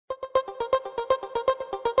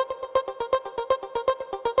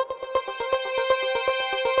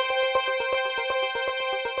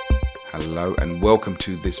Hello and welcome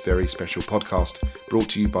to this very special podcast brought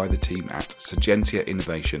to you by the team at Sagentia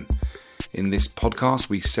Innovation. In this podcast,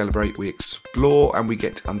 we celebrate, we explore, and we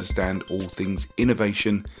get to understand all things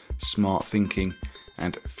innovation, smart thinking,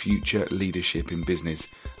 and future leadership in business.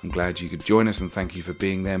 I'm glad you could join us and thank you for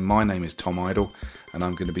being there. My name is Tom Idle and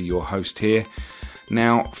I'm going to be your host here.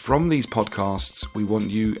 Now, from these podcasts, we want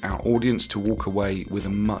you, our audience, to walk away with a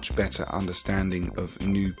much better understanding of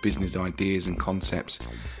new business ideas and concepts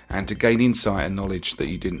and to gain insight and knowledge that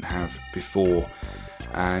you didn't have before.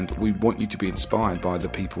 And we want you to be inspired by the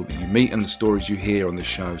people that you meet and the stories you hear on the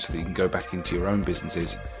show so that you can go back into your own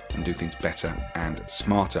businesses and do things better and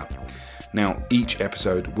smarter. Now, each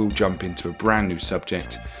episode will jump into a brand new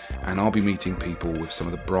subject and I'll be meeting people with some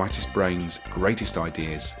of the brightest brains, greatest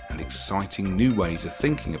ideas and exciting new ways of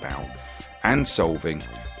thinking about and solving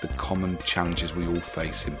the common challenges we all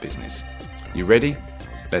face in business. You ready?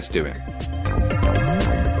 Let's do it.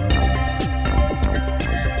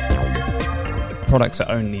 Products are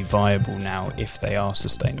only viable now if they are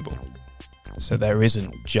sustainable. So there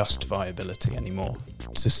isn't just viability anymore.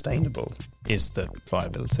 Sustainable is the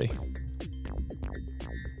viability.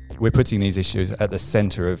 We're putting these issues at the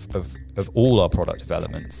centre of all our product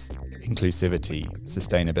developments: inclusivity,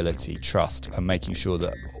 sustainability, trust, and making sure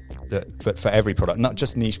that for every product, not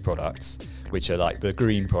just niche products, which are like the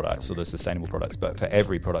green products or the sustainable products, but for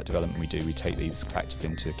every product development we do, we take these factors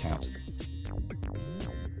into account.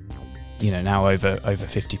 You know, now over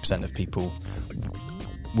 50% of people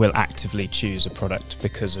will actively choose a product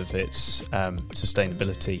because of its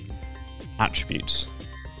sustainability attributes.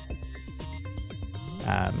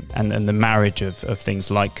 And the marriage of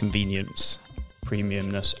things like convenience,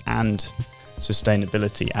 premiumness and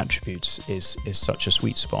sustainability attributes is such a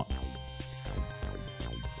sweet spot.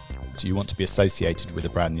 Do you want to be associated with a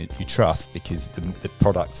brand that you trust because the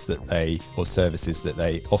products that they or services that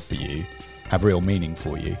they offer you have real meaning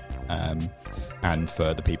for you and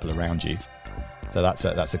for the people around you? So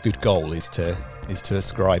that's a good goal is to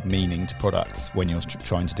ascribe meaning to products when you're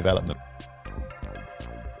trying to develop them.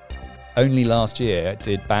 Only last year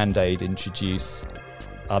did Band-Aid introduce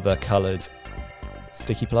other coloured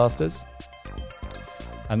sticky plasters,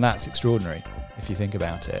 and that's extraordinary if you think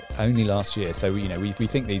about it. Only last year. So we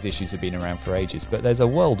think these issues have been around for ages, but there's a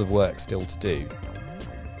world of work still to do.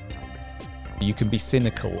 You can be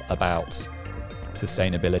cynical about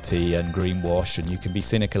sustainability and greenwash, and you can be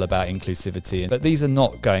cynical about inclusivity, but these are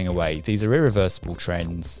not going away. These are irreversible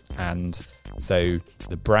trends, and so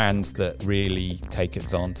the brands that really take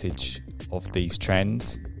advantage of these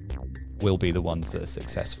trends will be the ones that are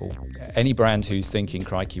successful. Any brand who's thinking,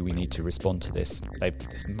 crikey, we need to respond to this,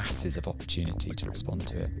 there's masses of opportunity to respond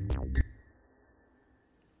to it.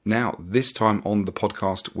 Now, this time on the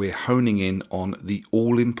podcast, we're honing in on the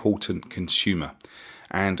all-important consumer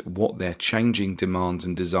and what their changing demands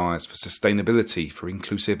and desires for sustainability, for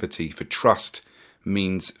inclusivity, for trust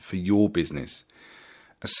means for your business.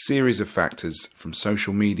 A series of factors, from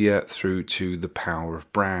social media through to the power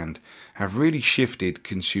of brand, have really shifted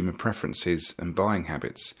consumer preferences and buying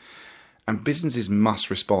habits. And businesses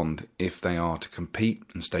must respond if they are to compete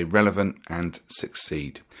and stay relevant and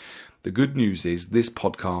succeed. The good news is this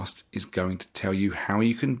podcast is going to tell you how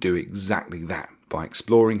you can do exactly that by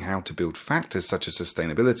exploring how to build factors such as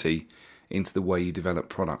sustainability into the way you develop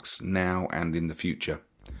products now and in the future.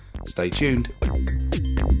 Stay tuned.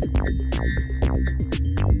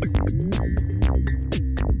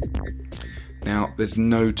 Now, there's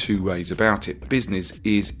no two ways about it. Business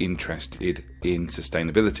is interested in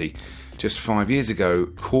sustainability. Just 5 years ago,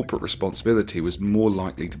 corporate responsibility was more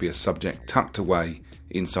likely to be a subject tucked away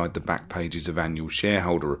inside the back pages of annual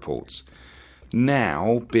shareholder reports.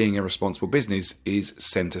 Now, being a responsible business is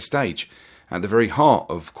centre stage, at the very heart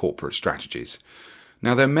of corporate strategies.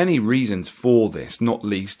 Now, there are many reasons for this, not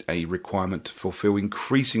least a requirement to fulfil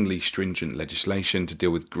increasingly stringent legislation to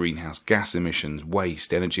deal with greenhouse gas emissions,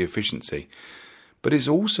 waste, energy efficiency. But it's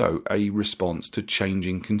also a response to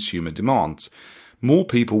changing consumer demands. More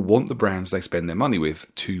people want the brands they spend their money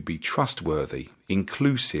with to be trustworthy,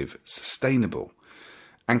 inclusive, sustainable.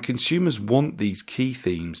 And consumers want these key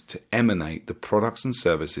themes to emanate the products and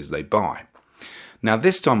services they buy. Now,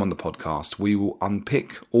 this time on the podcast, we will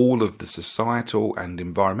unpick all of the societal and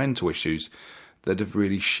environmental issues that have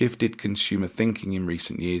really shifted consumer thinking in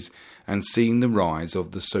recent years and seen the rise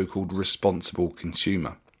of the so-called responsible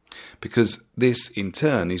consumer. Because this, in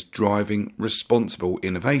turn, is driving responsible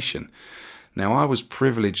innovation. Now, I was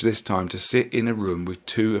privileged this time to sit in a room with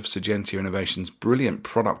two of Sagentia Innovation's brilliant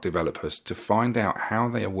product developers to find out how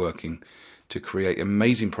they are working to create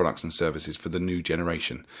amazing products and services for the new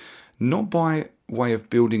generation. not by way of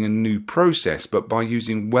building a new process, but by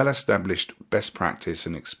using well-established best practice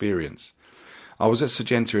and experience. I was at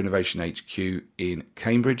Syngenta Innovation HQ in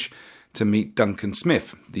Cambridge to meet Duncan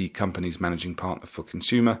Smith, the company's managing partner for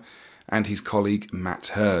consumer, and his colleague Matt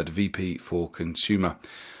Hurd, VP for consumer.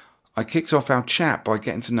 I kicked off our chat by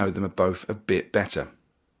getting to know them both a bit better.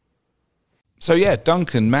 So yeah,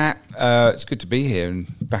 Duncan, Matt, it's good to be here and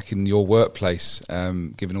back in your workplace,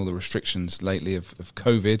 given all the restrictions lately of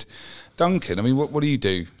COVID. Duncan, I mean, what do you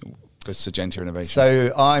do for Syngenta Innovation?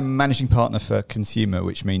 So I'm managing partner for consumer,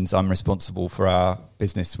 which means I'm responsible for our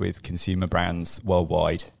business with consumer brands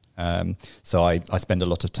worldwide. So I spend a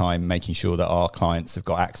lot of time making sure that our clients have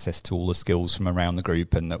got access to all the skills from around the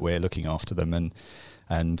group and that we're looking after them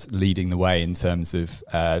and leading the way in terms of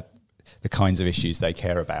the kinds of issues they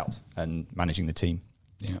care about and managing the team.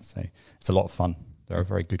 Yeah. So it's a lot of fun. They're a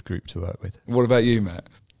very good group to work with. What about you, Matt?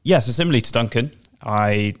 Yeah, so similarly to Duncan,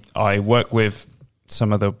 I work with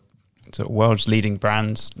some of the sort of world's leading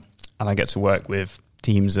brands, and I get to work with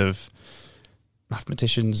teams of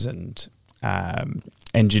mathematicians and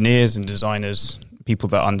engineers and designers, people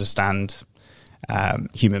that understand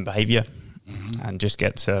human behaviour, and just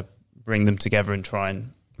get to bring them together and try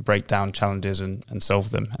and break down challenges and solve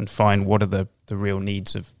them and find what are the real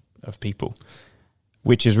needs of people,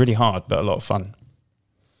 which is really hard but a lot of fun.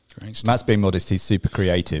 Great. Matt's being modest, he's super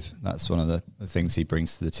creative. That's one of the things he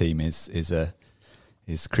brings to the team is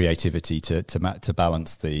creativity to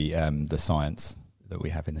balance the science that we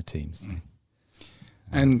have in the teams.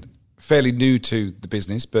 And fairly new to the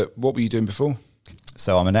business, but what were you doing before?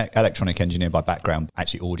 So I'm an electronic engineer by background,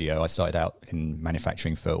 actually audio. I started out in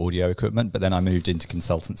manufacturing for audio equipment, but then I moved into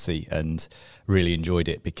consultancy and really enjoyed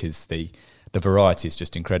it because the variety is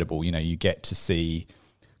just incredible. You know, you get to see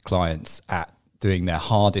clients at doing their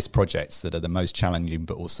hardest projects that are the most challenging,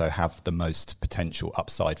 but also have the most potential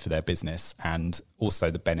upside for their business and also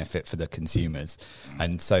the benefit for the consumers.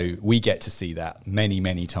 And so we get to see that many,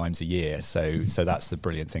 many times a year. So that's the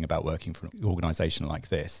brilliant thing about working for an organisation like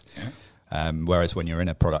this. Yeah. Whereas when you're in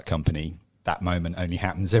a product company, that moment only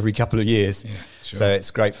happens every couple of years. Yeah, sure. So it's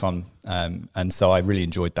great fun. And so I really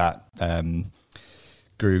enjoyed that.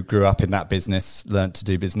 Grew up in that business, learnt to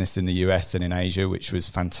do business in the US and in Asia, which was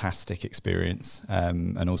fantastic experience,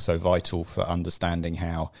 and also vital for understanding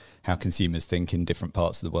how consumers think in different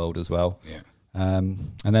parts of the world as well. Yeah.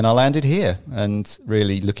 And then I landed here and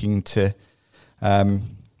really looking to,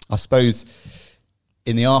 I suppose,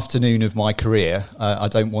 in the afternoon of my career, I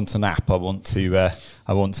don't want a nap. I want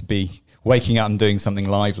to be waking up and doing something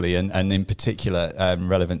lively, and in particular,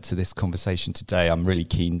 relevant to this conversation today, I'm really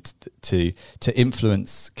keen to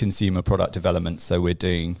influence consumer product development. So we're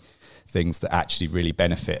doing things that actually really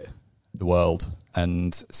benefit the world,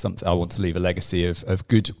 and something I want to leave a legacy of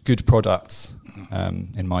good products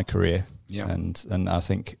in my career. Yeah. And I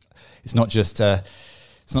think it's not just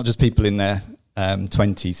people in their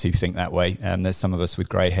 20s who think that way. There's some of us with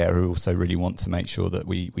grey hair who also really want to make sure that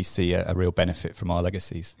we see a real benefit from our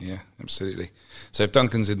legacies. Yeah, absolutely. So if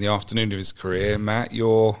Duncan's in the afternoon of his career, Matt,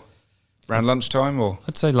 you're around lunchtime, or?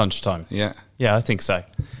 I'd say lunchtime. Yeah. Yeah, I think so.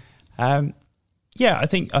 I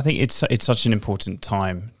think it's such an important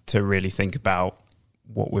time to really think about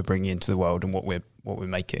what we're bringing into the world and what we're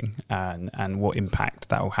making and what impact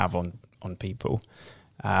that will have on people.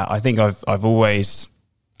 I think I've always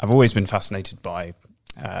been fascinated by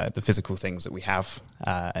the physical things that we have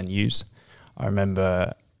and use. I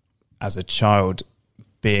remember as a child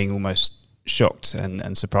being almost shocked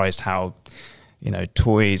and surprised how,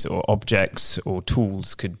 toys or objects or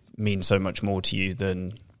tools could mean so much more to you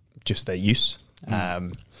than just their use.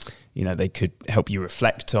 They could help you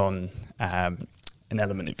reflect on an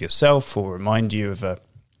element of yourself or remind you of a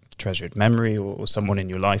treasured memory or someone in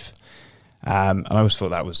your life. And I always thought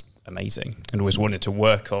that was amazing and always wanted to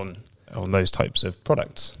work on those types of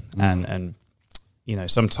products. And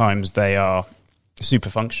sometimes they are super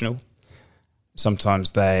functional.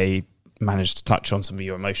 Sometimes they manage to touch on some of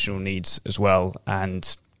your emotional needs as well.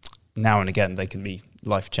 And now and again, they can be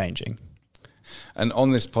life-changing. And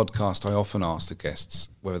on this podcast, I often ask the guests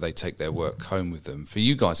whether they take their work home with them. For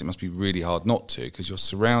you guys, it must be really hard not to, because you're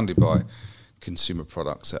surrounded by consumer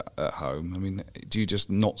products at home. I mean, do you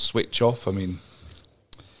just not switch off? I mean...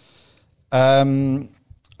 I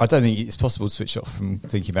don't think it's possible to switch off from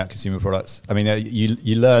thinking about consumer products. I mean,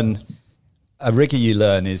 you learn, a rigor you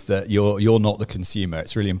learn is that you're not the consumer.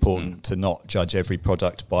 It's really important to not judge every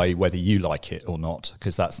product by whether you like it or not,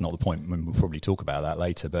 because that's not the point. We'll probably talk about that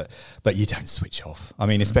later, but you don't switch off. I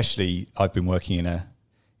mean, especially I've been working in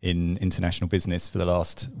in international business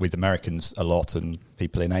with Americans a lot and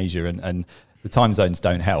people in Asia, and the time zones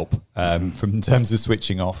don't help from in terms of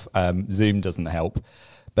switching off. Zoom doesn't help,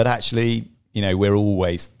 but actually, we're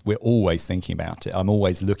always thinking about it. I'm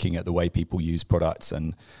always looking at the way people use products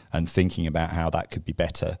and thinking about how that could be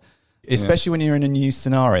better, especially when you're in a new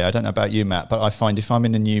scenario. I don't know about you, Matt, but I find if I'm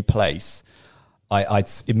in a new place, I'd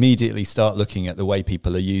immediately start looking at the way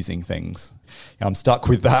people are using things. I'm stuck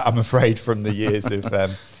with that, I'm afraid, from the years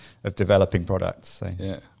of developing products. So.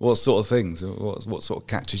 Yeah. What sort of things? What sort of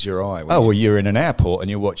catches your eye? Well, you're in an airport and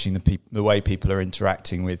you're watching the way people are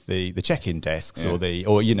interacting with the check-in desks, or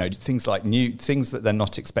things like new things that they're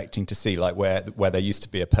not expecting to see, like where there used to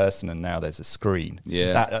be a person and now there's a screen.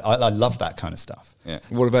 Yeah. I love that kind of stuff. Yeah.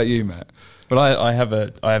 What about you, Matt? Well, I have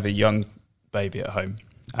a young baby at home.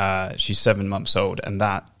 She's 7 months old, and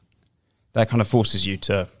that kind of forces you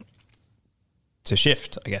to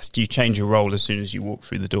shift, I guess. Do you change your role as soon as you walk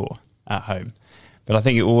through the door at home? But I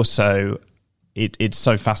think it also it's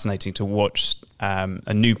so fascinating to watch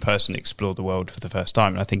a new person explore the world for the first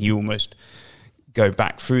time, and I think you almost go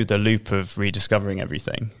back through the loop of rediscovering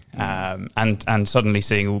everything, and suddenly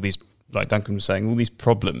seeing all these, like Duncan was saying, all these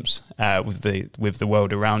problems with the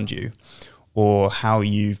world around you, or how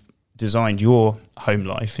you've designed your home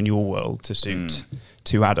life and your world to suit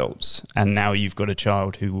two adults, and now you've got a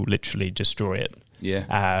child who will literally destroy it.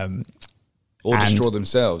 Yeah. Or destroy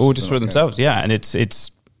themselves. Or destroy themselves. Yeah, and it's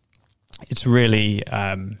really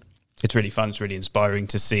fun. It's really inspiring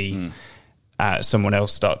to see someone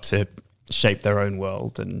else start to shape their own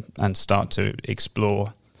world and start to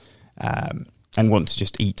explore and want to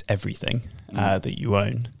just eat everything that you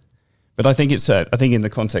own. But I think I think in the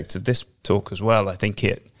context of this talk as well, I think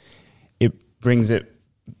it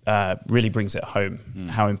really brings it home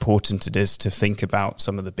how important it is to think about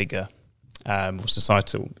some of the bigger more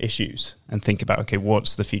societal issues and think about, okay,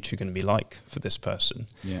 what's the future going to be like for this person?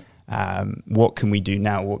 Yeah. What can we do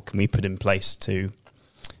now? What can we put in place to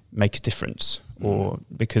make a difference? Or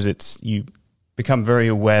because you become very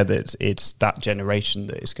aware that it's that generation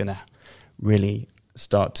that is going to really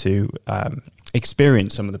start to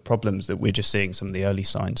experience some of the problems that we're just seeing some of the early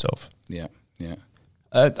signs of. Yeah, yeah.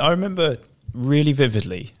 I remember really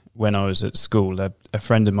vividly when I was at school, a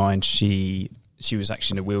friend of mine, she was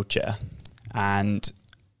actually in a wheelchair, and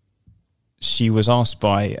she was asked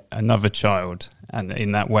by another child, and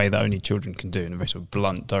in that way that only children can do, in a very sort of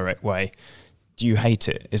blunt, direct way, do you hate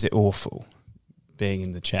it? Is it awful being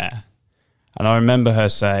in the chair? And I remember her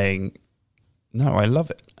saying, no, I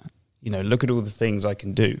love it. Look at all the things I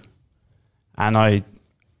can do. And I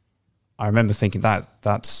remember thinking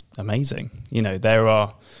that's amazing. There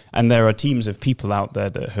are teams of people out there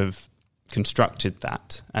that have constructed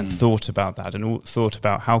that and thought about that and thought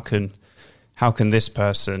about how can this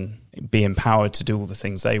person be empowered to do all the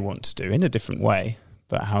things they want to do in a different way,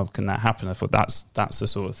 but how can that happen? I thought that's the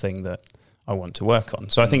sort of thing that I want to work on.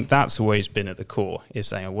 So I think that's always been at the core, is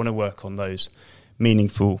saying I want to work on those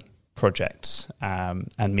meaningful projects and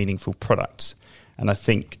meaningful products. And I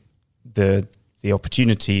think the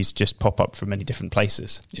opportunities just pop up from many different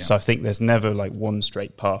places. Yeah. So I think there's never like one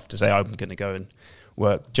straight path to say I'm going to go and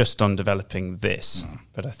work just on developing this.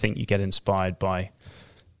 But I think you get inspired by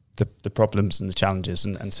the problems and the challenges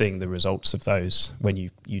and seeing the results of those when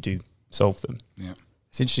you do solve them. Yeah.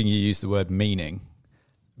 It's interesting you use the word meaning.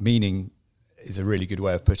 Meaning is a really good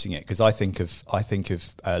way of putting it, because I think of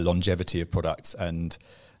longevity of products and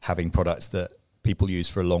having products that people use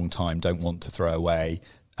for a long time, don't want to throw away.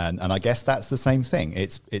 And I guess that's the same thing.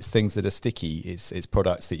 It's things that are sticky. It's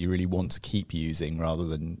products that you really want to keep using rather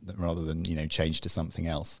than change to something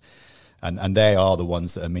else. And they are the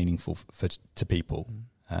ones that are meaningful to people.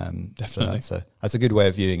 Definitely, that's a good way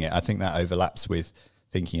of viewing it. I think that overlaps with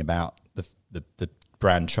thinking about the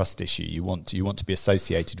brand trust issue. You want to be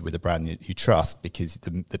associated with a brand that you trust because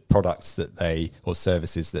the products that they or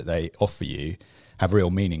services that they offer you have real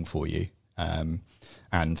meaning for you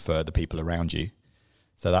and for the people around you.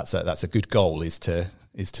 So that's a good goal, is to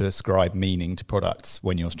ascribe meaning to products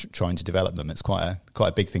when you're trying to develop them. It's quite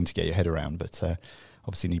a big thing to get your head around, but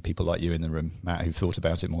obviously need people like you in the room, Matt, who've thought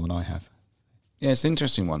about it more than I have. Yeah, it's an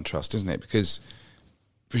interesting one, trust, isn't it? Because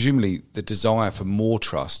presumably the desire for more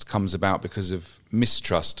trust comes about because of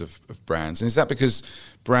mistrust of brands. And is that because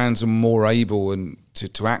brands are more able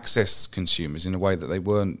to access consumers in a way that they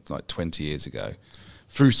weren't like 20 years ago,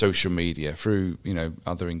 through social media, through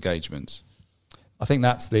other engagements? I think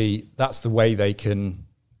that's the way they can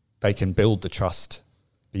build the trust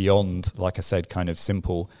beyond, like I said, kind of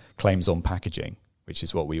simple claims on packaging, which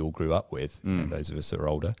is what we all grew up with, those of us that are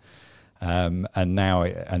older. And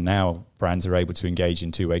now brands are able to engage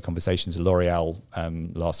in two-way conversations. L'Oreal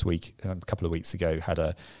last week, a couple of weeks ago, had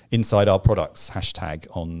a Inside Our Products hashtag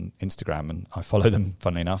on Instagram, and I follow them,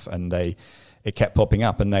 funnily enough, and it kept popping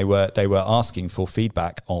up, and they were asking for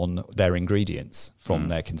feedback on their ingredients from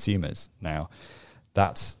their consumers. Now,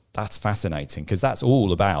 that's fascinating, because that's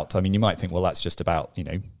all about, I mean, you might think, well, that's just about,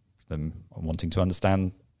 them wanting to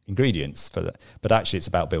understand ingredients for that, but actually it's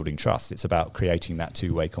about building trust. It's about creating that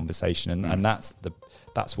two-way conversation, and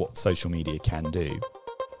that's what social media can do.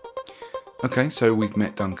 Okay, so we've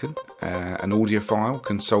met Duncan, an audiophile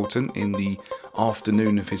consultant in the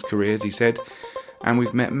afternoon of his career, as he said, and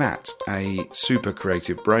we've met Matt, a super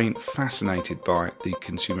creative brain fascinated by the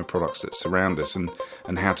consumer products that surround us and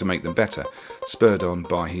how to make them better, spurred on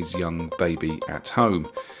by his young baby at home.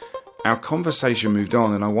 Our conversation moved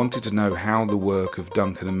on, and I wanted to know how the work of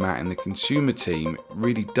Duncan and Matt in the consumer team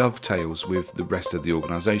really dovetails with the rest of the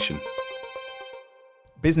organisation.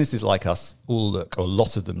 Businesses like us all look, or a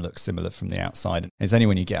lot of them look similar from the outside. It's only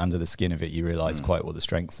when you get under the skin of it you realise quite what the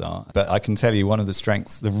strengths are. But I can tell you one of the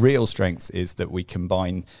strengths, the real strengths, is that we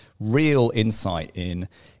combine real insight in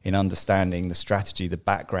understanding the strategy, the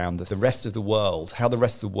background, the rest of the world, how the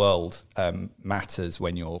rest of the world matters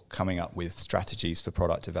when you're coming up with strategies for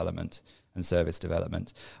product development and service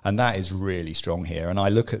development. And that is really strong here. And I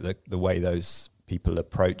look at the way those people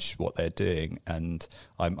approach what they're doing, and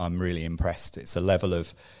I'm really impressed. It's a level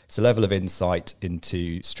of insight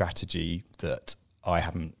into strategy that I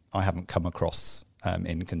haven't come across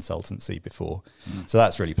in consultancy before. So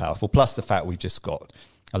that's really powerful. Plus the fact we've just got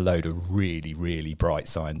a load of really, really bright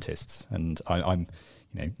scientists, and I'm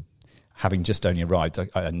having just only arrived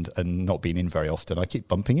and not been in very often, I keep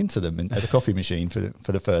bumping into them at a coffee machine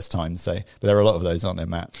for the first time. So, but there are a lot of those, aren't there,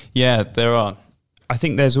 Matt? Yeah, there are. I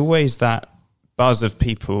think there's always that buzz of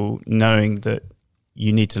people knowing that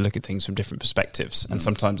you need to look at things from different perspectives, and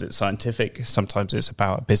sometimes it's scientific, sometimes it's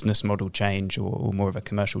about a business model change or more of a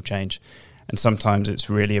commercial change, and sometimes it's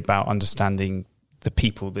really about understanding the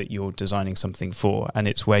people that you're designing something for, and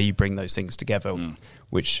it's where you bring those things together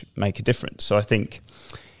which make a difference. So I think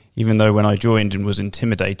even though when I joined and was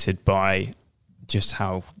intimidated by just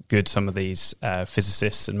how good some of these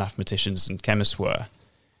physicists and mathematicians and chemists were,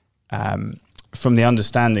 from the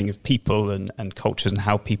understanding of people and cultures and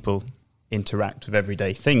how people interact with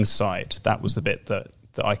everyday things side, that was the bit that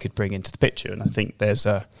I could bring into the picture. And I think there's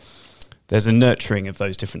a nurturing of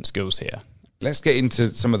those different skills here. Let's get into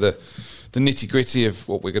some of the nitty-gritty of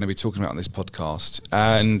what we're going to be talking about on this podcast.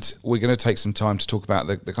 And we're going to take some time to talk about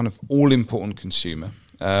the kind of all-important consumer,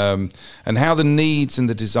 and how the needs and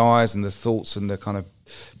the desires and the thoughts and the kind of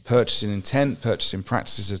purchasing intent, purchasing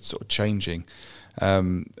practices are sort of changing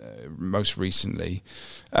most recently.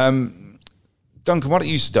 Duncan, why don't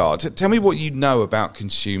you start? Tell me what you know about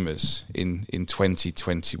consumers in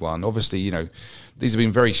 2021. Obviously, these have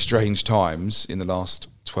been very strange times in the last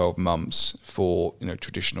 12 months for,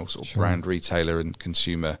 traditional sort of brand retailer and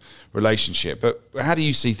consumer relationship. But how do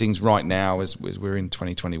you see things right now as we're in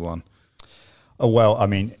 2021? Oh, well, I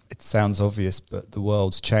mean, it sounds obvious, but the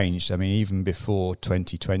world's changed. I mean, even before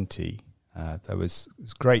 2020, there was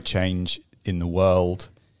great change in the world,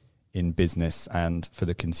 in business, and for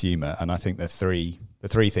the consumer. And I think the three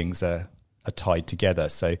things are tied together.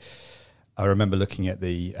 So I remember looking at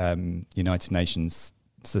the United Nations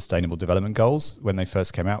Sustainable Development Goals when they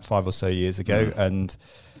first came out 5 or so years ago, and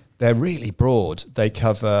they're really broad. They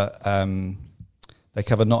cover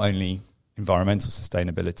not only environmental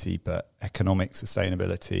sustainability, but economic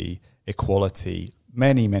sustainability, equality,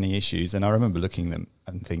 many, many issues. And I remember looking at them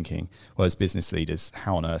and thinking, well, as business leaders,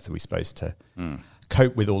 how on earth are we supposed to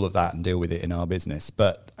cope with all of that and deal with it in our business?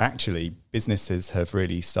 But actually, businesses have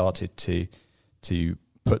really started to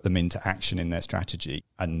put them into action in their strategy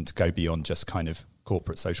and go beyond just kind of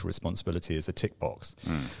corporate social responsibility as a tick box.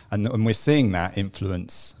 And we're seeing that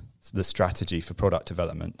influence the strategy for product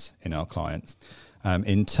development in our clients.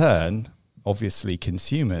 In turn, obviously,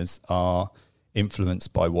 consumers are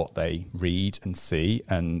influenced by what they read and see,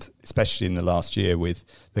 and especially in the last year with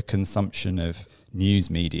the consumption of news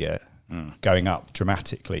media going up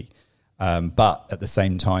dramatically. But at the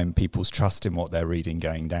same time, people's trust in what they're reading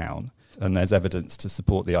going down. And there's evidence to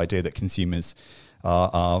support the idea that consumers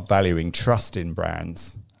are valuing trust in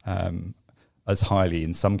brands as highly,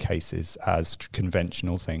 in some cases, as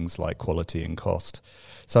conventional things like quality and cost.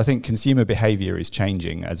 So I think consumer behaviour is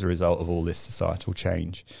changing as a result of all this societal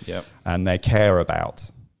change. Yep. And they care about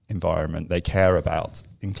environment, they care about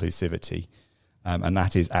inclusivity. And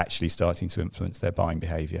that is actually starting to influence their buying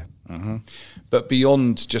behaviour. Mm-hmm. But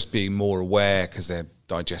beyond just being more aware because they're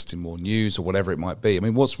digesting more news or whatever it might be, I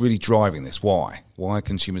mean, what's really driving this? Why? Why are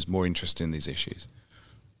consumers more interested in these issues?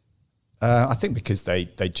 I think because they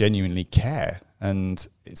genuinely care. And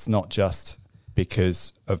it's not just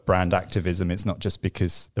because of brand activism. It's not just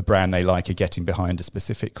because the brand they like are getting behind a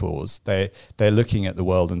specific cause. They're looking at the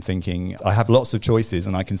world and thinking, I have lots of choices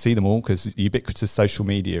and I can see them all because ubiquitous social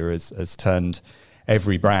media has turned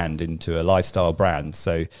every brand into a lifestyle brand.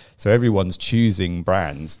 So everyone's choosing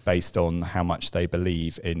brands based on how much they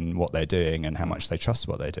believe in what they're doing and how much they trust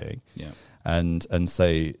what they're doing. Yeah. And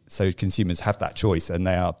so consumers have that choice and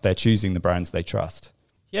they're choosing the brands they trust.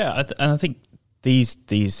 Yeah, and I think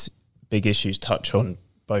these big issues touch on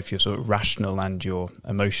both your sort of rational and your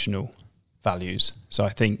emotional values. So I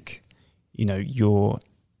think,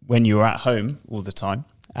 when you're at home all the time,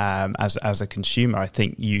 as a consumer, I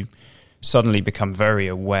think you suddenly become very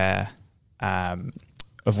aware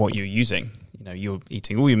of what you're using. You're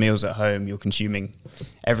eating all your meals at home, you're consuming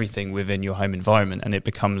everything within your home environment, and it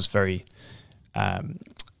becomes very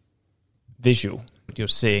visual. You're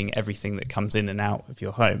seeing everything that comes in and out of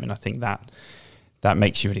your home, and I think that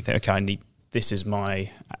makes you really think, okay, this is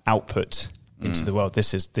my output into the world.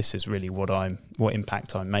 This is really what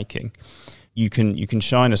impact I'm making. You can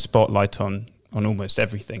shine a spotlight on almost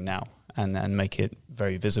everything now and make it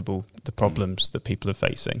very visible, the problems that people are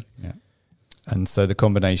facing. Yeah. And so the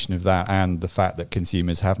combination of that and the fact that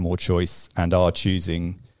consumers have more choice and are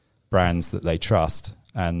choosing brands that they trust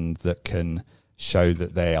and that can show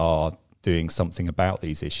that they are doing something about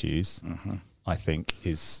these issues, I think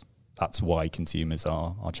that's why consumers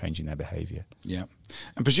are changing their behaviour. Yeah.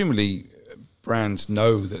 And presumably brands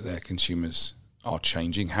know that their consumers are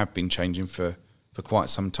changing, have been changing for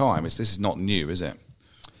quite some time. This is not new, is it?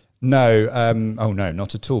 No. No,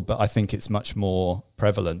 not at all. But I think it's much more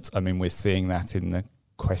prevalent. I mean, we're seeing that in the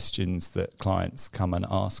questions that clients come and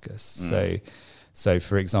ask us. So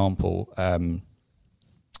for example,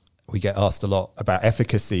 we get asked a lot about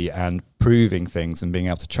efficacy and proving things and being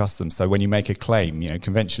able to trust them. So when you make a claim,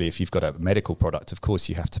 conventionally, if you've got a medical product, of course,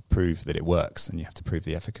 you have to prove that it works and you have to prove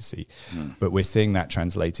the efficacy. But we're seeing that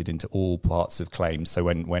translated into all parts of claims. So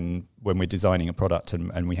when we're designing a product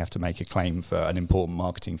and we have to make a claim for an important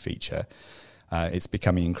marketing feature, it's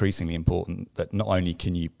becoming increasingly important that not only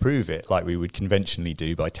can you prove it like we would conventionally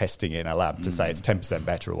do by testing it in a lab to say it's 10%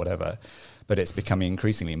 better or whatever, but it's becoming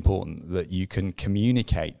increasingly important that you can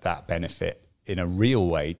communicate that benefit in a real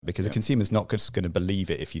way, because a consumer's not just going to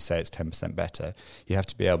believe it if you say it's 10% better. You have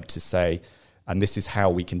to be able to say, and this is how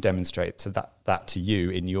we can demonstrate that to you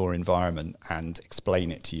in your environment and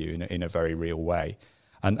explain it to you in a very real way.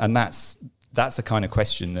 And that's a kind of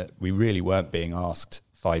question that we really weren't being asked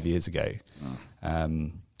 5 years ago.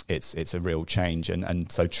 It's a real change,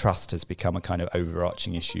 and so trust has become a kind of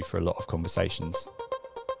overarching issue for a lot of conversations.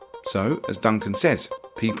 So, as Duncan says,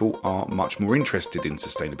 people are much more interested in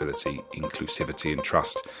sustainability, inclusivity and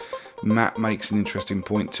trust. Matt makes an interesting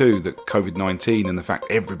point too, that COVID-19 and the fact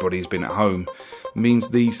everybody's been at home means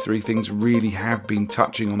these three things really have been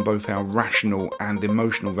touching on both our rational and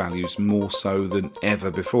emotional values more so than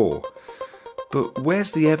ever before. But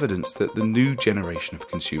where's the evidence that the new generation of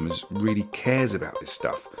consumers really cares about this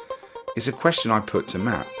stuff? It's a question I put to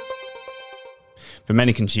Matt. For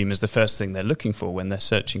many consumers, the first thing they're looking for when they're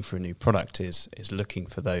searching for a new product is looking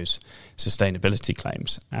for those sustainability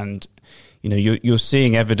claims. And, you're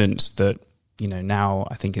seeing evidence that, now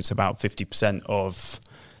I think it's about 50% of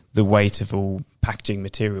the weight of all packaging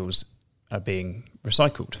materials are being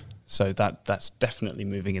recycled. So that's definitely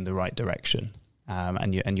moving in the right direction.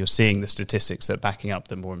 And you're seeing the statistics that are backing up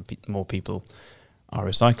that more people are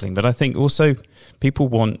recycling. But I think also people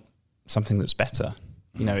want something that's better.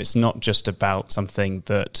 It's not just about something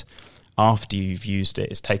that after you've used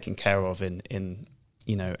it is taken care of in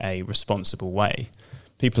a responsible way.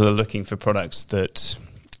 People are looking for products that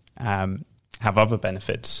have other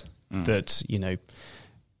benefits that,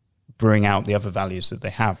 bring out the other values that they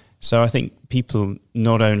have. So I think people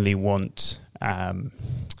not only want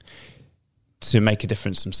to make a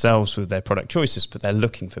difference themselves with their product choices, but they're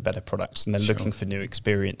looking for better products and they're looking for new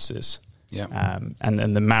experiences. Yeah.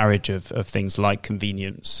 And the marriage of things like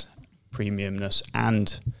convenience, premiumness,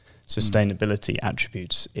 and sustainability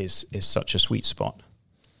attributes is such a sweet spot.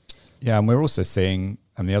 Yeah, and we're also seeing,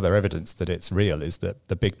 and the other evidence that it's real is that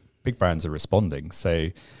the big brands are responding. So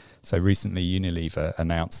recently Unilever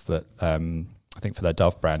announced that I think for their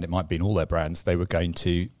Dove brand, it might be in all their brands, they were going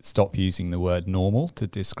to stop using the word normal to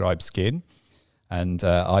describe skin. And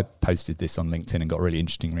I posted this on LinkedIn and got a really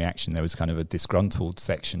interesting reaction. There was kind of a disgruntled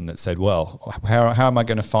section that said, well, how am I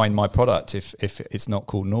going to find my product if it's not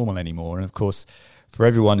called normal anymore? And of course, for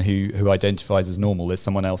everyone who identifies as normal, there's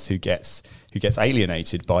someone else who gets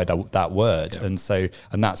alienated by that word. Yeah.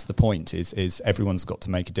 And that's the point, is everyone's got to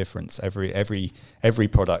make a difference. Every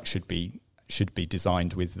product should be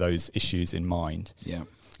designed with those issues in mind. Yeah.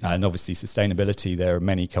 And obviously sustainability, there are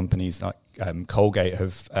many companies like Colgate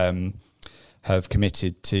have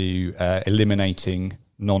committed to eliminating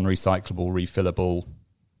non-recyclable, refillable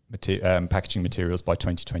packaging materials by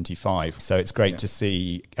 2025. So it's great to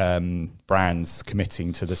see brands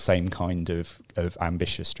committing to the same kind of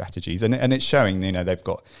ambitious strategies. And it's showing, they've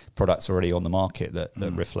got products already on the market that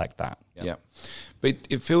reflect that. Yeah. But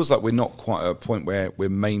it feels like we're not quite at a point where we're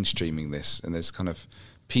mainstreaming this, and there's kind of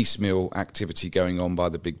piecemeal activity going on by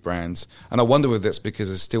the big brands. And I wonder whether that's because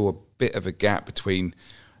there's still a bit of a gap between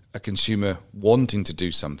a consumer wanting to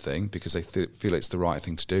do something because they feel it's the right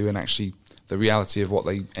thing to do, and actually the reality of what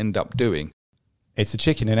they end up doing. It's a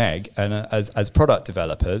chicken and egg, and as product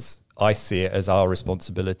developers, I see it as our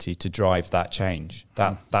responsibility to drive that change.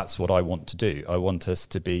 That's what I want to do. I want us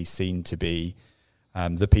to be seen to be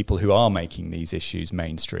the people who are making these issues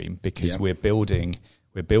mainstream, because we're building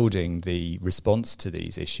the response to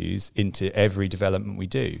these issues into every development we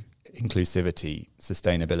do. Inclusivity,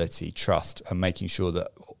 sustainability, trust, and making sure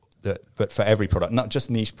but for every product, not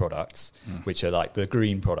just niche products, which are like the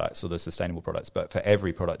green products or the sustainable products, but for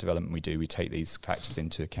every product development we do, we take these factors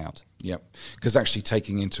into account. Yeah, because actually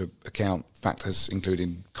taking into account factors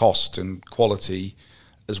including cost and quality,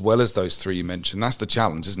 as well as those three you mentioned, that's the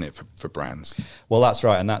challenge, isn't it, for brands? Well, that's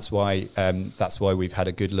right, and that's why we've had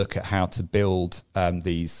a good look at how to build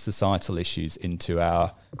these societal issues into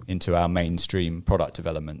our mainstream product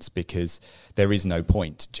developments, because there is no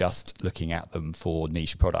point just looking at them for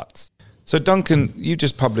niche products. So Duncan, you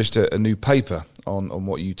just published a new paper on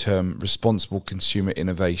what you term responsible consumer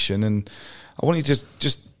innovation, and I want you to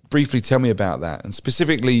just briefly tell me about that, and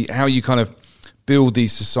specifically how you kind of build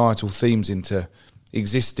these societal themes into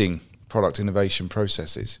existing product innovation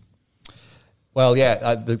processes. Well,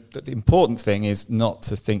 the important thing is not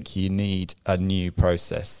to think you need a new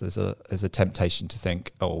process. There's a temptation to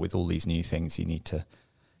think, with all these new things, you need to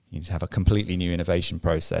have a completely new innovation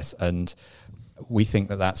process, and we think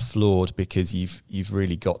that that's flawed, because you've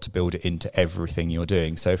really got to build it into everything you're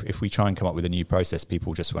doing. So if we try and come up with a new process,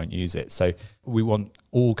 people just won't use it. So we want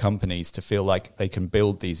all companies to feel like they can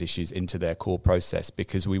build these issues into their core process,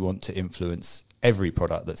 because we want to influence every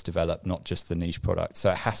product that's developed, not just the niche product. So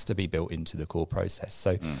it has to be built into the core process.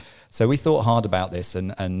 So we thought hard about this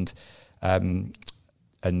and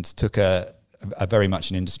took a very much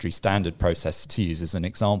an industry standard process to use as an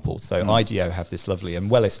example. So IDEO have this lovely and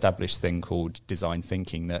well-established thing called design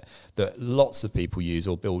thinking that lots of people use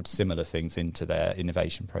or build similar things into their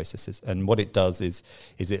innovation processes. And what it does is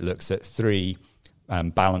it looks at three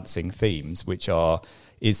balancing themes, which are: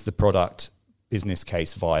 is the product business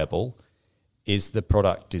case viable? Is the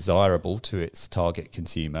product desirable to its target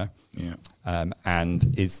consumer?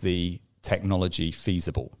 And is the technology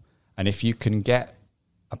feasible? And if you can get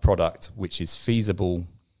a product which is feasible,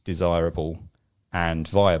 desirable, and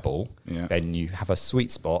viable, then you have a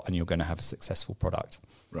sweet spot and you're going to have a successful product.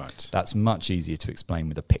 Right. That's much easier to explain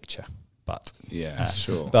with a picture, but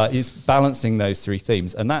sure. But it's balancing those three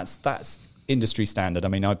themes, and that's industry standard. I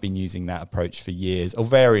mean, I've been using that approach for years, or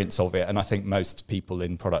variants of it, and I think most people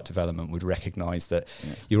in product development would recognise that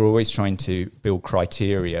you're always trying to build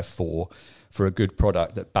criteria for a good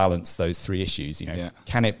product that balance those three issues.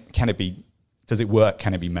 Can it be? Does it work?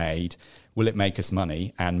 Can it be made? Will it make us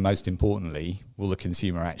money? And most importantly, will the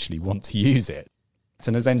consumer actually want to use it?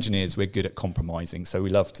 And as engineers, we're good at compromising, so we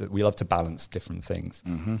love to balance different things.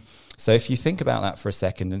 Mm-hmm. So if you think about that for a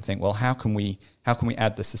second and think, well, how can we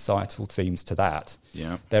add the societal themes to that?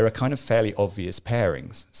 There are kind of fairly obvious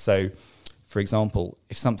pairings. So, for example,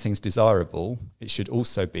 if something's desirable, it should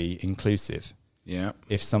also be inclusive.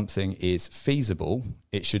 If something is feasible,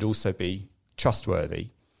 it should also be trustworthy.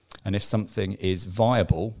 And if something is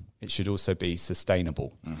viable, it should also be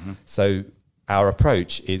sustainable. Mm-hmm. So our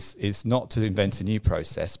approach is not to invent a new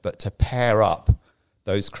process, but to pair up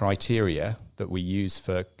those criteria that we use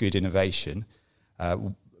for good innovation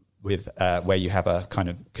with where you have a kind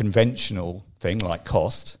of conventional thing like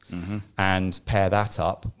cost, and pair that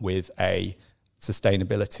up with a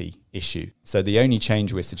sustainability issue. So the only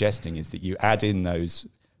change we're suggesting is that you add in those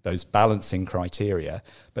balancing criteria,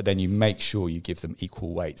 but then you make sure you give them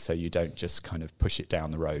equal weight, so you don't just kind of push it down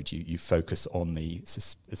the road. You focus on the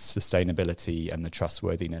sustainability and the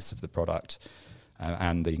trustworthiness of the product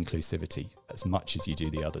and the inclusivity as much as you do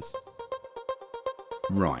the others.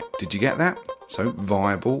 Right, did you get that? So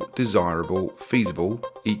viable, desirable, feasible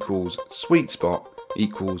equals sweet spot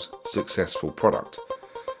equals successful product.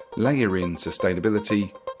 Layer in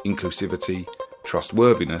sustainability, inclusivity,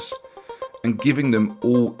 trustworthiness, and giving them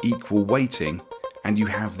all equal weighting, and you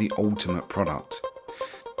have the ultimate product.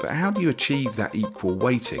 But how do you achieve that equal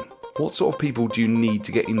weighting? What sort of people do you need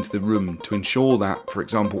to get into the room to ensure that, for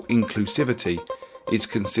example, inclusivity is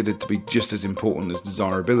considered to be just as important as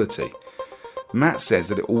desirability? Matt says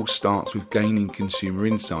that it all starts with gaining consumer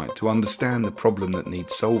insight to understand the problem that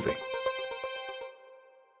needs solving.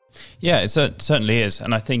 Yeah, it certainly is,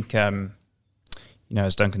 and I think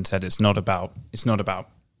as Duncan said, it's not about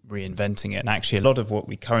reinventing it. And actually, a lot of what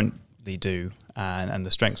we currently do and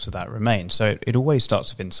the strengths of that remain. So it always starts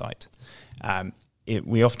with insight.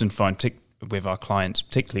 We often find with our clients,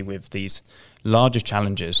 particularly with these larger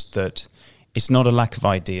challenges, that it's not a lack of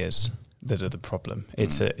ideas that are the problem.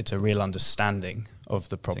 It's a real understanding of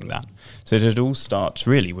the problem. So it all starts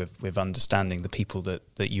really with understanding the people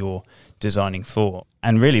that you're designing for,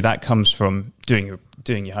 and really that comes from doing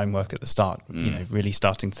your homework at the start. Really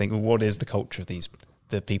starting to think, well, what is the culture of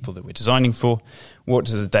the people that we're designing for? What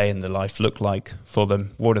does a day in the life look like for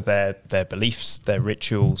them? What are their beliefs, their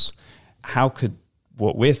rituals? How could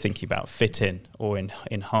what we're thinking about fit in or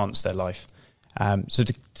enhance their life? So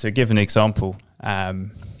to give an example.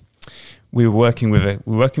 We were working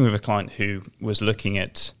with a client who was looking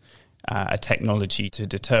at a technology to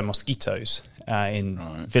deter mosquitoes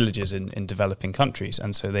in villages in developing countries,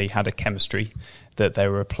 and so they had a chemistry that they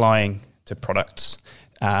were applying to products,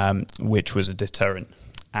 which was a deterrent.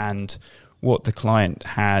 And what the client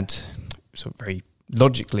had sort of very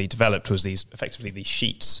logically developed was these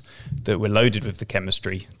sheets that were loaded with the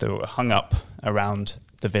chemistry that were hung up around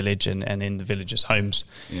the village and in the villagers' homes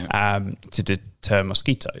to deter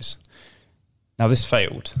mosquitoes. Now this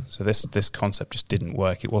failed, so this concept just didn't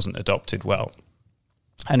work. It wasn't adopted well,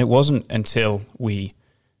 and it wasn't until we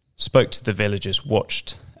spoke to the villagers,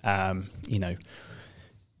 watched,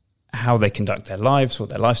 how they conduct their lives, what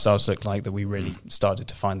their lifestyles look like, that we really started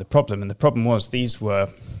to find the problem. And the problem was these were,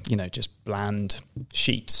 just bland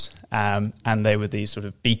sheets, and they were these sort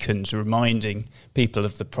of beacons reminding people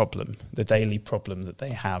of the problem, the daily problem that they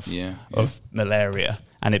have of malaria,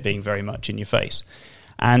 and it being very much in your face.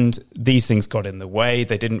 And these things got in the way.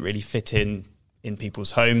 They didn't really fit in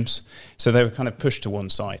people's homes. So they were kind of pushed to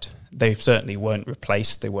one side. They certainly weren't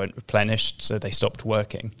replaced. They weren't replenished. So they stopped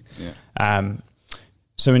working. Yeah.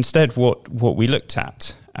 So instead, what we looked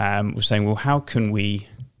at was saying, well, how can we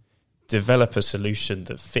develop a solution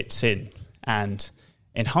that fits in and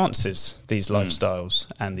enhances these lifestyles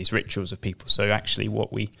and these rituals of people? So actually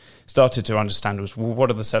what we started to understand was, well,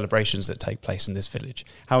 what are the celebrations that take place in this village?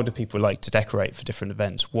 How do people like to decorate for different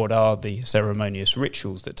events? What are the ceremonious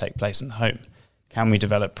rituals that take place in the home? Can we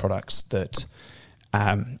develop products that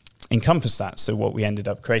encompass that? So what we ended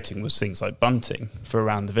up creating was things like bunting for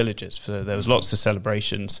around the villages. So there was lots of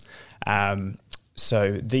celebrations.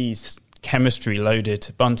 So these chemistry-loaded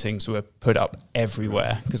buntings were put up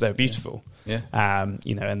everywhere because they were beautiful. Yeah.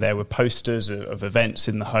 And there were posters of events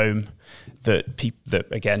in the home that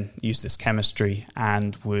again use this chemistry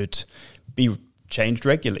and would be changed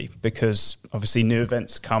regularly because obviously new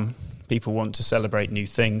events come, people want to celebrate new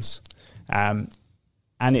things, and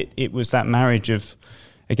it was that marriage of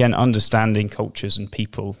again understanding cultures and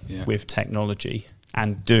people with technology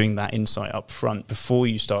and doing that insight up front before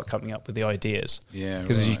you start coming up with the ideas.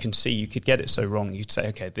 Because as you can see, you could get it so wrong. You'd say,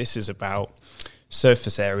 okay, this is about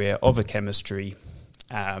surface area of a chemistry.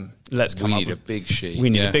 Let's come up with a big sheet. We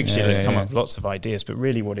need a big sheet. Let's come up with lots of ideas. But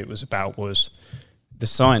really what it was about was the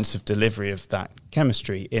science of delivery of that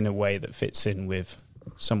chemistry in a way that fits in with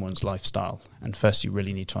someone's lifestyle. And first you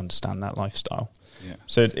really need to understand that lifestyle. Yeah.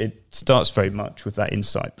 So it starts very much with that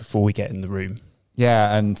insight before we get in the room.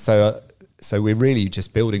 Yeah, and so we're really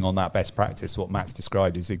just building on that best practice. What Matt's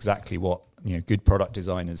described is exactly what good product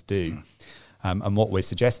designers do. And what we're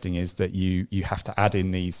suggesting is that you have to add in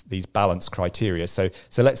these balanced criteria. So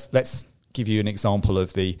let's give you an example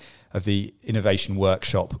of the innovation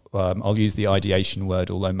workshop. I'll use the ideation word,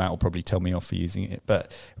 although Matt will probably tell me off for using it.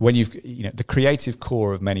 But when the creative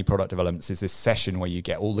core of many product developments is this session where you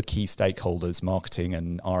get all the key stakeholders, marketing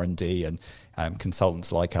and R&D and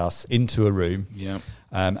consultants like us into a room. Yeah.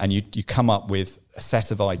 And you come up with a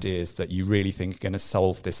set of ideas that you really think are going to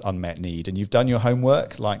solve this unmet need. And you've done your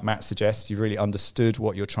homework, like Matt suggests. You've really understood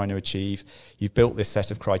what you're trying to achieve. You've built this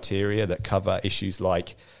set of criteria that cover issues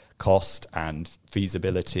like cost and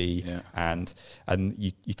feasibility, and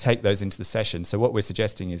you take those into the session. So what we're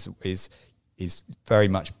suggesting is very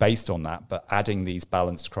much based on that, but adding these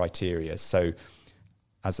balanced criteria. So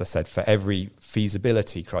as I said, for every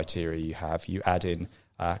feasibility criteria you have, you add in,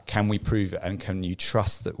 can we prove it, and can you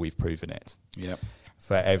trust that we've proven it? Yep.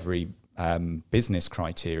 For every business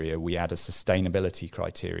criteria, we add a sustainability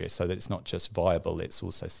criteria so that it's not just viable, it's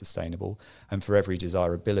also sustainable. And for every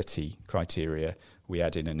desirability criteria, we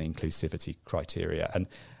add in an inclusivity criteria.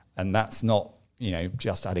 And that's not,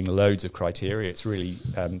 just adding loads of criteria. It's really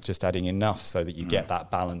just adding enough so that you get that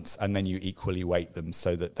balance, and then you equally weight them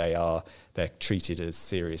so that they're treated as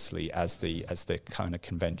seriously as the kind of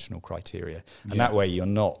conventional criteria. And that way you're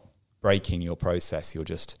not breaking your process, you're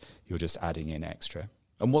just adding in extra.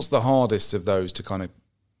 And what's the hardest of those to kind of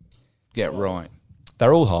get right?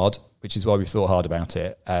 They're all hard, which is why we've thought hard about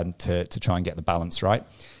it, to try and get the balance right.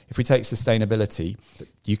 If we take sustainability,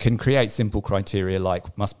 you can create simple criteria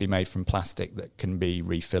like must be made from plastic that can be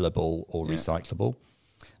refillable or recyclable,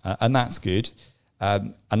 and that's good.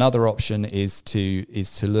 Another option is to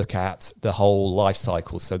look at the whole life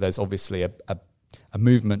cycle. So there's obviously a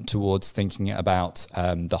movement towards thinking about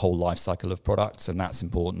the whole life cycle of products, and that's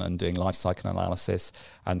important, and doing life cycle analysis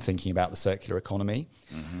and thinking about the circular economy.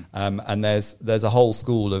 And there's a whole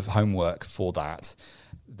school of homework for that.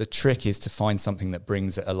 The trick is to find something that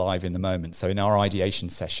brings it alive in the moment. So in our ideation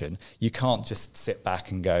session, you can't just sit back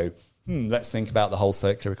and go, let's think about the whole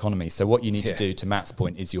circular economy. So what you need to do, to Matt's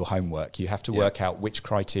point, is your homework. You have to work out which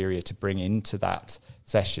criteria to bring into that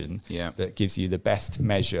session that gives you the best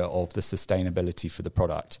measure of the sustainability for the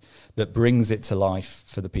product, that brings it to life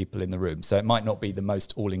for the people in the room. So it might not be the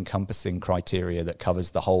most all-encompassing criteria that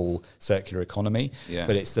covers the whole circular economy,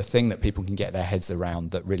 but it's the thing that people can get their heads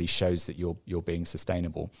around that really shows that you're being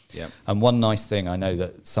sustainable. And one nice thing I know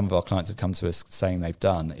that some of our clients have come to us saying they've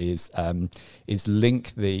done is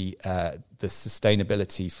link the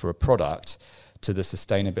sustainability for a product to the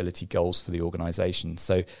sustainability goals for the organisation.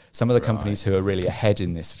 So some of the companies who are really ahead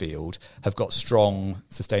in this field have got strong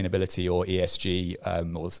sustainability or ESG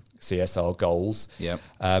or CSR goals.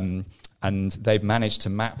 And they've managed to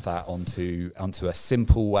map that onto a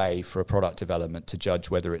simple way for a product development to judge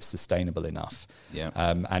whether it's sustainable enough.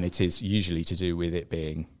 And it is usually to do with it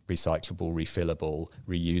being recyclable, refillable,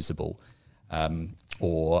 reusable,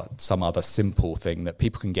 or some other simple thing that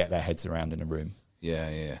people can get their heads around in a room.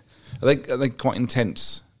 Are they quite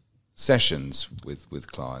intense sessions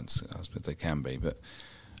with clients? I suppose they can be, but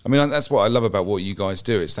I mean, that's what I love about what you guys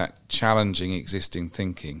do. It's that challenging existing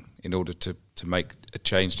thinking in order to make a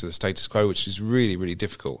change to the status quo, which is really, really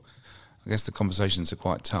difficult. I guess the conversations are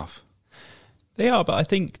quite tough. They are, but I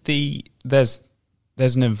think there's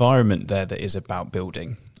an environment there that is about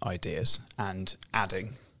building ideas and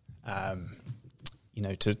adding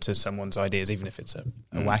to someone's ideas, even if it's a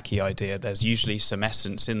wacky idea, there's usually some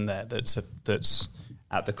essence in there that's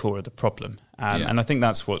at the core of the problem. And I think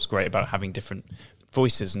that's what's great about having different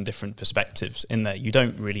voices and different perspectives in there. You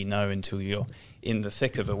don't really know until you're in the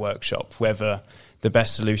thick of a workshop whether the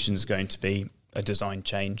best solution is going to be a design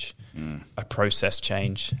change, a process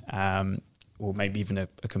change, or maybe even a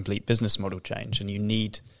complete business model change. And you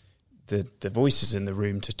need the voices in the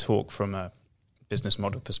room to talk from a business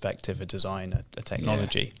model perspective, a design, a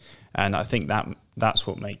technology. And I think that's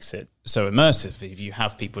what makes it so immersive if you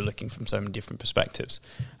have people looking from so many different perspectives.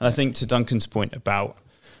 And I think to Duncan's point about,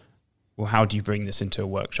 well, how do you bring this into a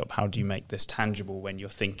workshop? How do you make this tangible when you're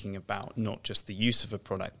thinking about not just the use of a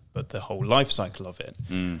product, but the whole life cycle of it?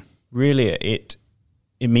 Really, it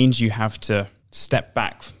means you have to step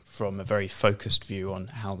back from a very focused view on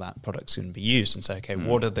how that product's going to be used and say, okay,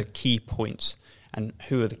 what are the key points and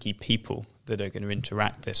who are the key people that are going to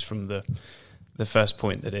interact this from the first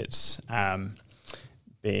point that it's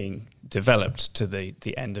being developed to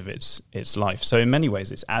the end of its life. So in many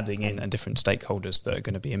ways, it's adding in different stakeholders that are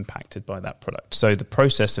going to be impacted by that product. So the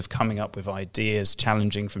process of coming up with ideas,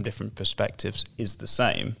 challenging from different perspectives is the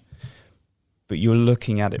same, but you're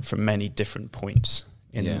looking at it from many different points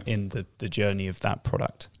in the journey of that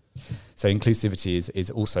product. So inclusivity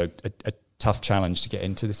is also a tough challenge to get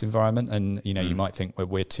into this environment. And, you might think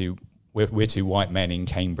we're two white men in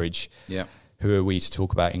Cambridge. Who are we to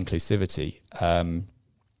talk about inclusivity?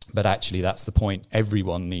 But actually, that's the point.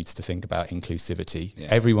 Everyone needs to think about inclusivity.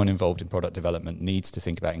 Everyone involved in product development needs to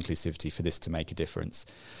think about inclusivity for this to make a difference.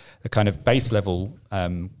 The kind of base level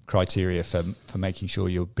criteria for making sure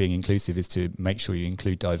you're being inclusive is to make sure you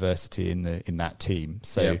include diversity in that team.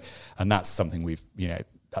 So, and that's something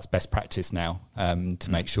that's best practice now to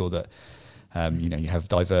make sure that you have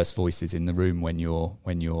diverse voices in the room when you're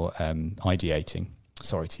ideating.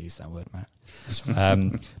 Sorry to use that word, Matt.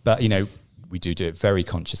 But we do it very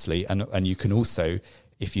consciously, and you can also,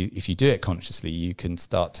 if you do it consciously, you can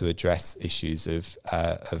start to address issues of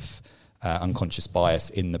unconscious bias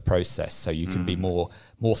in the process, so you can be more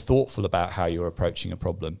thoughtful about how you're approaching a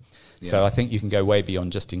problem. So I think you can go way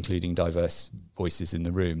beyond just including diverse voices in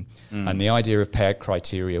the room. And the idea of paired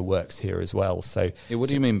criteria works here as well. So what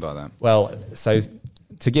do you mean by that? Well, so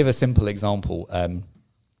to give a simple example,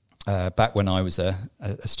 back when I was a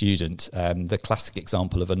student, the classic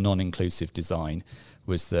example of a non-inclusive design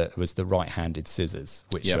was the right-handed scissors,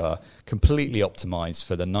 which are completely optimized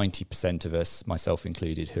for the 90% of us, myself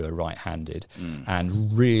included, who are right-handed,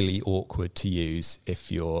 and really awkward to use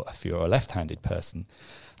if you're a left-handed person.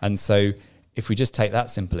 And so if we just take that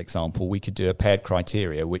simple example, we could do a paired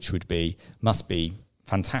criteria, which must be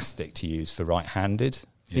fantastic to use for right-handed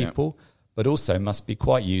people, but also must be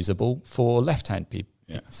quite usable for left-handed people.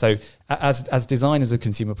 Yeah. So as designers of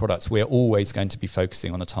consumer products, we're always going to be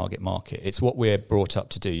focusing on a target market. It's what we're brought up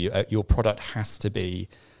to do. Your product has to be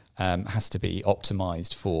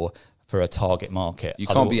optimized for a target market. You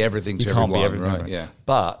can't be everything to everyone, right? Yeah.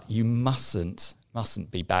 But you mustn't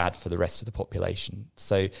be bad for the rest of the population.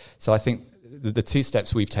 So I think the two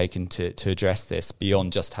steps we've taken to address this,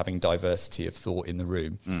 beyond just having diversity of thought in the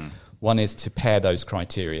room, one is to pair those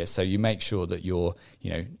criteria. So you make sure that you're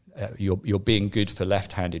being good for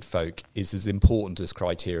left-handed folk is as important as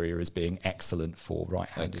criteria as being excellent for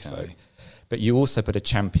right-handed folk. But you also put a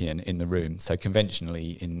champion in the room. So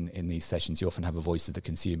conventionally in these sessions, you often have a voice of the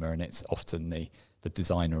consumer, and it's often the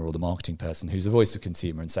designer or the marketing person who's the voice of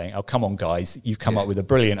consumer and saying, "Oh, come on, guys, you've come up with a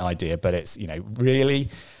brilliant idea, but it's, really,"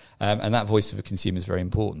 and that voice of the consumer is very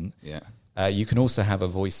important. Yeah. You can also have a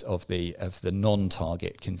voice of the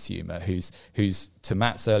non-target consumer who's to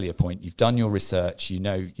Matt's earlier point. You've done your research. You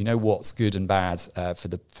know what's good and bad for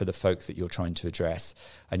the folk that you're trying to address,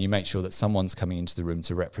 and you make sure that someone's coming into the room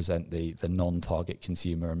to represent the non-target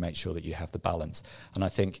consumer and make sure that you have the balance. And I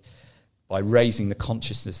think by raising the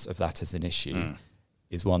consciousness of that as an issue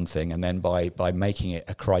is one thing, and then by making it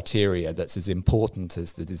a criteria that's as important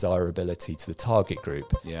as the desirability to the target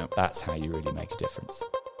group, that's how you really make a difference.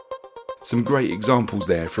 Some great examples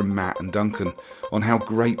there from Matt and Duncan on how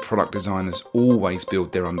great product designers always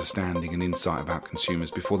build their understanding and insight about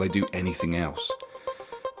consumers before they do anything else.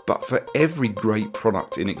 But for every great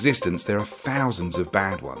product in existence, there are thousands of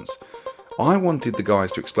bad ones. I wanted the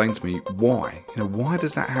guys to explain to me why. Why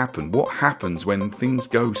does that happen? What happens when things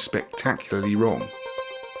go spectacularly wrong?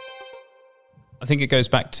 I think it goes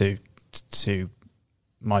back to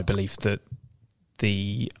my belief that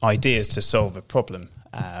the idea is to solve a problem,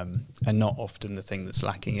 and not often the thing that's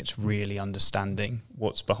lacking. It's really understanding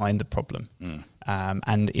what's behind the problem,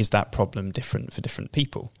 and is that problem different for different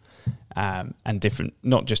people, and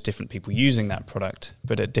not just different people using that product,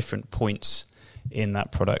 but at different points in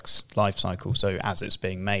that product's life cycle. So as it's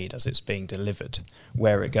being made, as it's being delivered,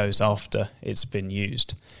 where it goes after it's been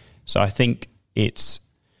used. So I think it's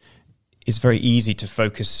very easy to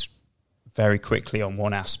focus very quickly on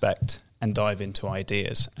one aspect and dive into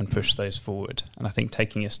ideas and push those forward. And I think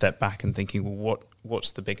taking a step back and thinking, well,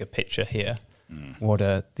 what's the bigger picture here? Who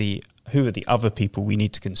are the other people we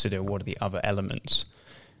need to consider? What are the other elements?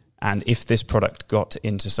 And if this product got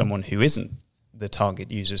into someone who isn't the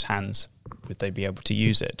target user's hands, would they be able to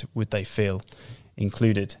use it? Would they feel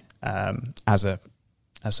included as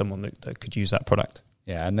someone that could use that product?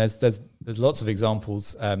 Yeah, and there's lots of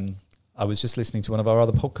examples. I was just listening to one of our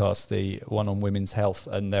other podcasts, the one on women's health,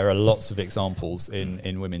 and there are lots of examples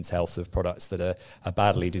in women's health of products that are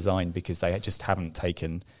badly designed because they just haven't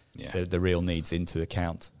taken the real needs into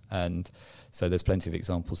account. And so there's plenty of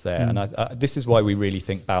examples there. And this is why we really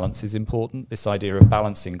think balance is important, this idea of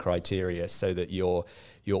balancing criteria so that you're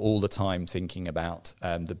all the time thinking about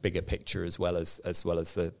the bigger picture as well as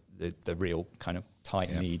the real kind of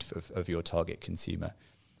tight need of your target consumer.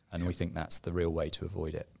 And we think that's the real way to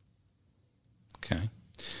avoid it. Okay.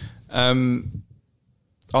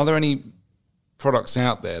 Are there any products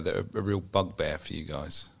out there that are a real bugbear for you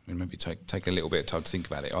guys? I mean, maybe take a little bit of time to think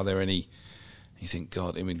about it. Are there any, you think,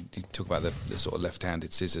 God, I mean, you talk about the sort of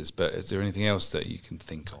left-handed scissors, but is there anything else that you can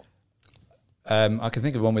think of? I can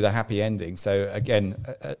think of one with a happy ending. So again,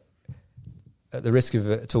 at the risk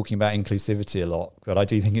of talking about inclusivity a lot, but I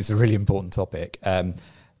do think it's a really important topic.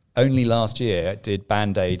 Only last year did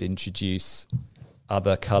Band-Aid introduce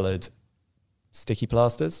other coloured sticky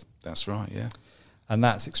plasters. That's right, yeah. And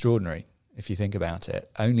that's extraordinary if you think about it.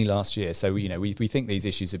 Only last year. So, we think these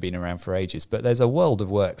issues have been around for ages, but there's a world of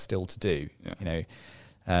work still to do. Yeah.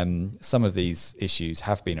 Some of these issues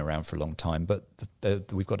have been around for a long time, but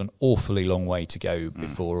we've got an awfully long way to go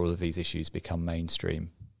before all of these issues become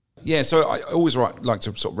mainstream. Yeah, so I always like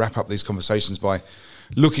to sort of wrap up these conversations by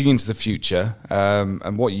looking into the future,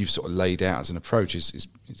 and what you've sort of laid out as an approach is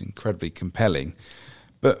incredibly compelling.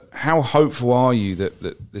 But how hopeful are you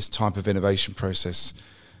that this type of innovation process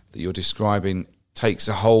that you're describing takes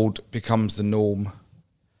a hold, becomes the norm?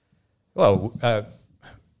 Well,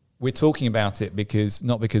 we're talking about it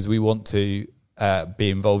not because we want to be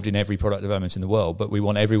involved in every product development in the world, but we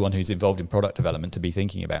want everyone who's involved in product development to be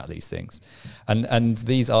thinking about these things. And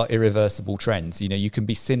these are irreversible trends. You can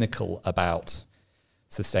be cynical about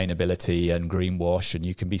sustainability and greenwash, and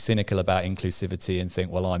you can be cynical about inclusivity and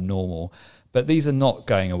think, well, I'm normal. But these are not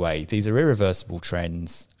going away. These are irreversible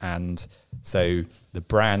trends. And so the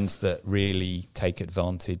brands that really take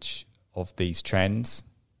advantage of these trends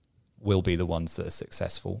will be the ones that are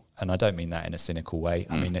successful. And I don't mean that in a cynical way.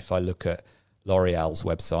 I mean, if I look at L'Oreal's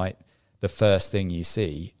website, the first thing you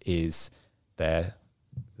see is their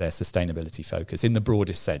sustainability focus in the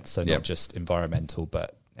broadest sense. So not just environmental,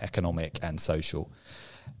 but economic and social.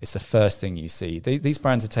 It's the first thing you see. These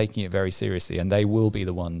brands are taking it very seriously, and they will be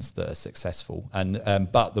the ones that are successful. And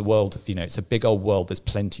but the world, it's a big old world. There's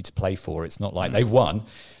plenty to play for. It's not like they've won.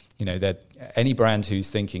 Any brand who's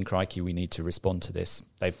thinking, crikey, we need to respond to this,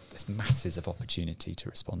 there's masses of opportunity to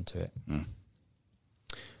respond to it.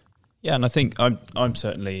 Yeah, and I think I'm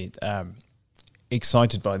certainly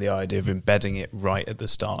excited by the idea of embedding it right at the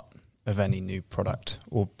start of any new product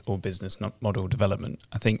or business model development.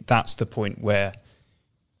 I think that's the point where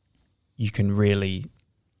you can really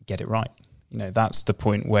get it right. That's the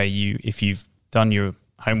point where if you've done your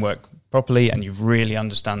homework properly and you've really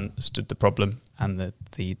understood the problem and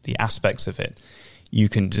the aspects of it, you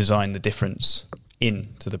can design the difference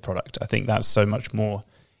into the product. I think that's so much more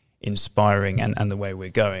inspiring and the way we're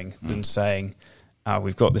going than saying,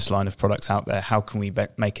 we've got this line of products out there, how can we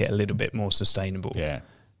make it a little bit more sustainable? Yeah.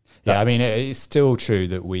 I mean, it's still true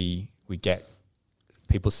that we get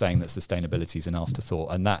people saying that sustainability is an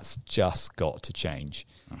afterthought, and that's just got to change.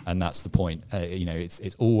 And that's the point.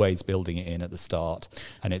 It's always building it in at the start,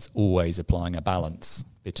 and it's always applying a balance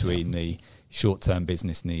between the short-term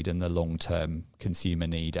business need and the long-term consumer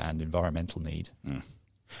need and environmental need.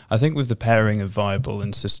 I think with the pairing of viable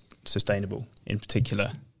and sustainable in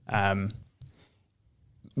particular, one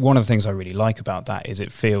of the things I really like about that is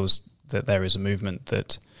it feels that there is a movement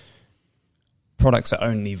that products are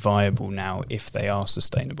only viable now if they are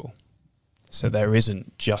sustainable. So there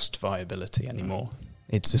isn't just viability anymore.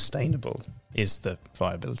 It's sustainable is the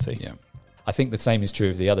viability. Yeah. I think the same is true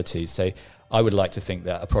of the other two. So I would like to think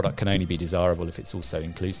that a product can only be desirable if it's also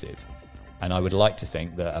inclusive. And I would like to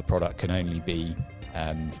think that a product can only be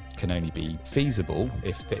feasible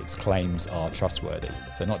if its claims are trustworthy.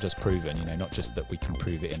 So not just proven, not just that we can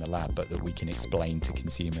prove it in a lab, but that we can explain to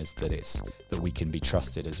consumers that we can be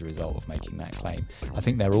trusted as a result of making that claim. I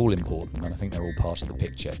think they're all important, and I think they're all part of the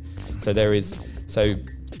picture. So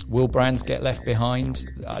will brands get left behind?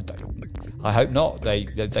 I hope not.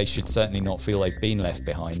 They should certainly not feel they've been left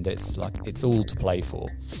behind. It's all to play for.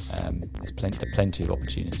 There's plenty of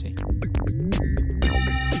opportunity.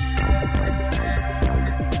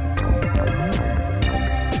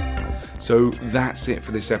 So that's it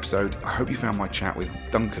for this episode. I hope you found my chat with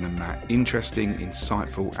Duncan and Matt interesting,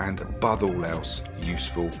 insightful, and above all else,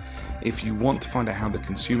 useful. If you want to find out how the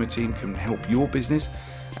consumer team can help your business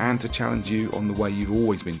and to challenge you on the way you've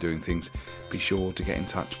always been doing things, be sure to get in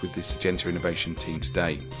touch with the Sygentia Innovation team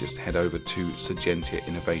today. Just head over to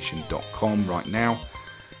sygentiainnovation.com right now.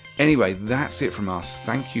 Anyway, that's it from us.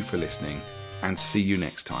 Thank you for listening, and see you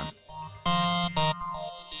next time.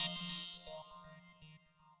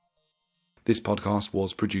 This podcast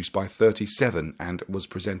was produced by 37 and was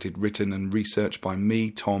written and researched by me,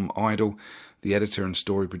 Tom Idle. The editor and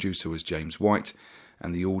story producer was James White,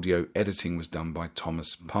 and the audio editing was done by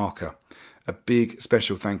Thomas Parker. A big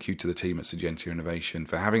special thank you to the team at Sygentia Innovation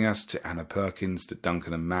for having us, to Anna Perkins, to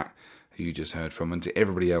Duncan and Matt, who you just heard from, and to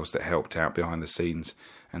everybody else that helped out behind the scenes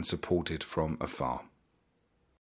and supported from afar.